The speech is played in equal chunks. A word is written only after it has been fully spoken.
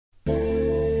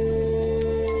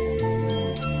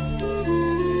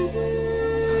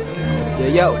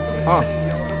yo,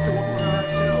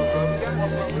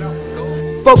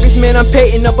 Focus, man, I'm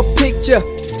painting up a picture.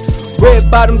 Red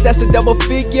bottoms, that's a double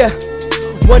figure.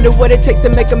 Wonder what it takes to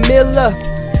make a miller.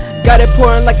 Got it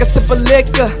pouring like a sip of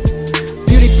liquor.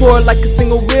 Beauty pouring like a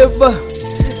single river.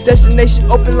 Destination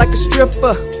open like a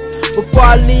stripper. Before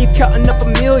I leave, counting up a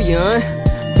million.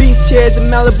 Beach chairs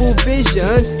and Malibu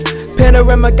visions.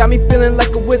 Panorama got me feeling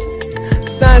like a wizard.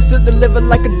 Signs to deliver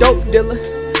like a dope dealer.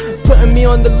 Putting me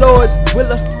on the Lord's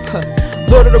willer.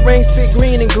 Lord of the Rings, spit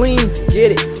green and gleam.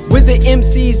 Get it? Wizard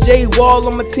MCs, J Wall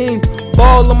on my team.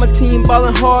 Ball on my team,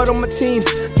 ballin' hard on my team.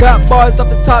 Got bars off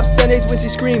the top, Sundays when she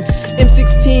screams.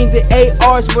 M16s and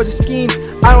ARs for the schemes.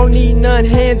 I don't need none,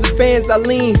 hands or bands, I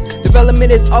lean.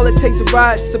 Development is all it takes to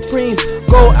ride supreme.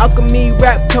 Gold alchemy,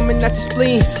 rap coming at your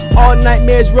spleen. All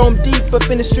nightmares roam deep up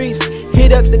in the streets.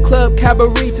 Hit up the club,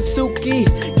 cabaret to Suki.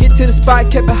 Get to the spot,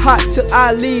 kept it hot till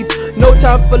I leave. No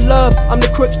time for love, I'm the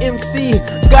crook MC.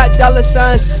 Got dollar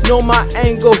signs, know my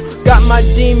angle. Got my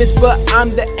demons, but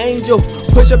I'm the angel.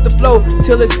 Push up the flow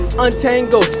till it's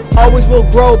untangled. Always will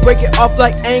grow, break it off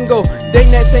like angle. They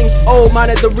that thing's old, mine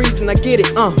is the reason, I get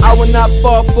it. I will not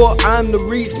fall for, I'm the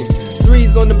reason.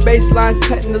 Threes on the baseline,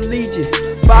 cutting the legion.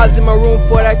 Fives in my room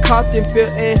for that Compton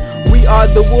feeling. We are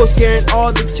the wolves scaring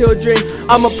all the children.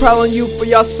 I'ma prowl on you for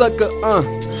y'all sucker,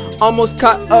 Almost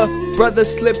caught a brother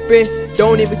slipping.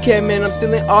 Don't even care, man, I'm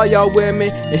stealing all y'all women.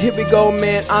 And here we go,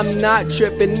 man, I'm not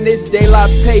tripping. This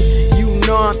daylight pay, you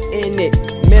know I'm in it.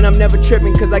 Man, I'm never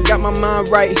tripping cause I got my mind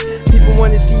right. People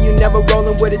wanna see you never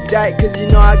rolling with a dike. Cause you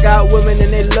know I got women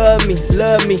and they love me,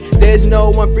 love me. There's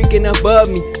no one freaking above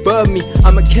me.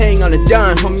 I'm a king on a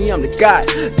dime, homie, I'm the god.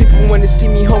 People wanna see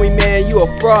me, homie, man, you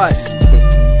a fraud.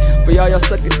 For y'all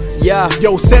suckers, yeah.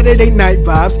 Yo, Saturday night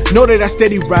vibes. Know that I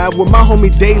steady ride with my homie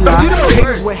Daylight.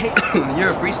 You're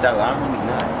a freestyler, I'm really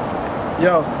not.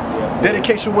 Yo,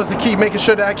 dedication was the key, making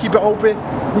sure that I keep it open.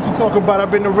 What you talking about? I've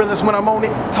been the realest when I'm on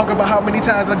it. Talking about how many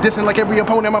times I'm dissing like every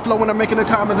opponent. My flow when I'm making the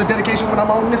time as a dedication when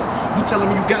I'm on this. You telling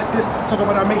me you got this. Talking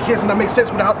about I make hits and I make sense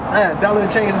without dollar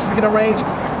and change and speaking of range.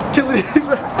 Killing these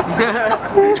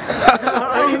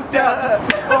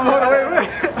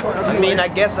I mean, I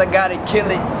guess I gotta kill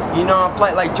it. You know, I'm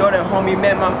flight like Jordan, homie,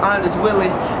 man, my mind is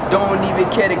willing. Don't even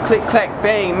care to click, clack,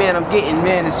 bang, man, I'm getting,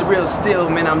 man, it's real still,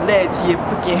 man, I'm led to your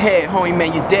freaking head, homie,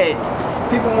 man, you're dead.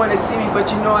 People want to see me, but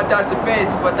you know I dodge the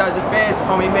feds. If I dodge the feds,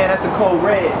 homie, man, that's a cold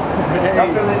red. Y'all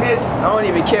feeling this? I don't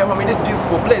even care, homie, this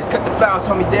beautiful bliss. Cut the flowers,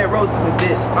 homie, dead roses is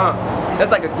this,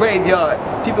 That's like a graveyard.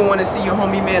 People want to see you,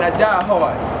 homie, man, I die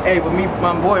hard. Hey, but me,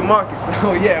 my boy Marcus,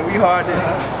 oh yeah, we hard there.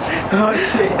 Oh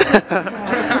shit.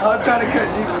 I was trying to cut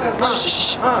you.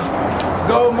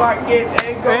 Go Marcus,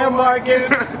 hey, go Marcus.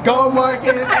 Go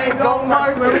Marcus, hey, go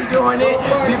Marcus. Where we doing it?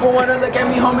 People want to look at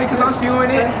me, homie, cause I'm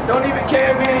spewing it. Don't even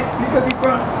care, man, because we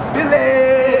from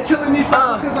Billy. Killing these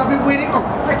rappers cause I've been waiting.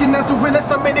 Recognize the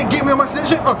realest, I'm in it, give me my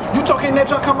session. You talking that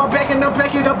junk, I'm back and I'm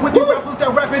back it up with the rappers that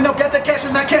rapping up. Got the cash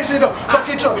and I cash it up.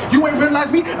 Talking junk, you ain't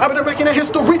realize me. I've been making a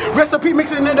history. Recipe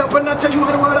mixing it up and I tell you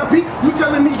how to ride I beat. You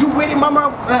telling me you with it, my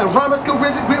rhyme is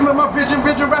charismatic, grim with my vision,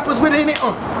 rigid rappers within it.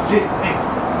 Alright,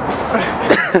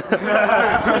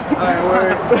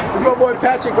 word. It's my boy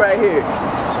Patrick right here.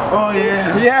 Oh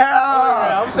yeah.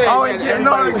 Yeah. I'm saying, always getting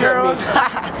all the girls.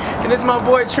 And this is my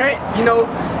boy Trent, you know,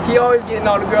 he always getting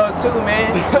all the girls too,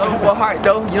 man. Love with heart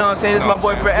though, you know what I'm saying? This is my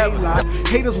boy forever.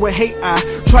 Haters with hate, I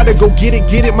try to go get it.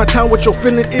 My time, what your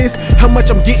feeling is, how much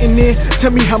I'm getting in.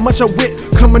 Tell me how much I wit,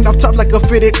 coming off top like a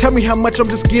fitted. Tell me how much I'm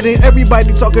just getting.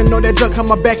 Everybody talking, know that junk on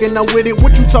my back and I'm with it.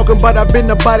 What you talking about? I've been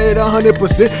about it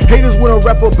 100%. Haters wanna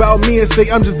rap about me and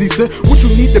say I'm just decent. What you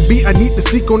need to be, I need to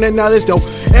seek on that knowledge though.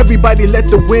 Everybody let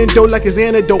the window like it's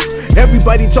antidote.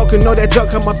 Everybody talking, know that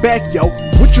junk on my back, yo.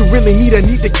 What you really need, I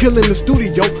need to kill in the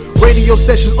studio. Radio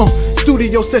sessions,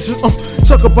 studio sessions,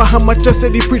 talk about how much I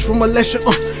said he preached from a lesson,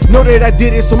 know that I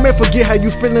did it, so man forget how you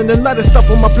feeling. A lot of stuff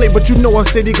on my plate, but you know I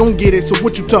said he gon' get it. So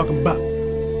what you talking about?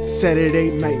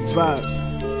 Saturday night vibes.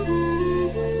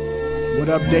 What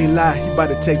up, Daylight? He about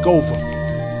to take over.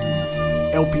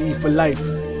 LPE for life.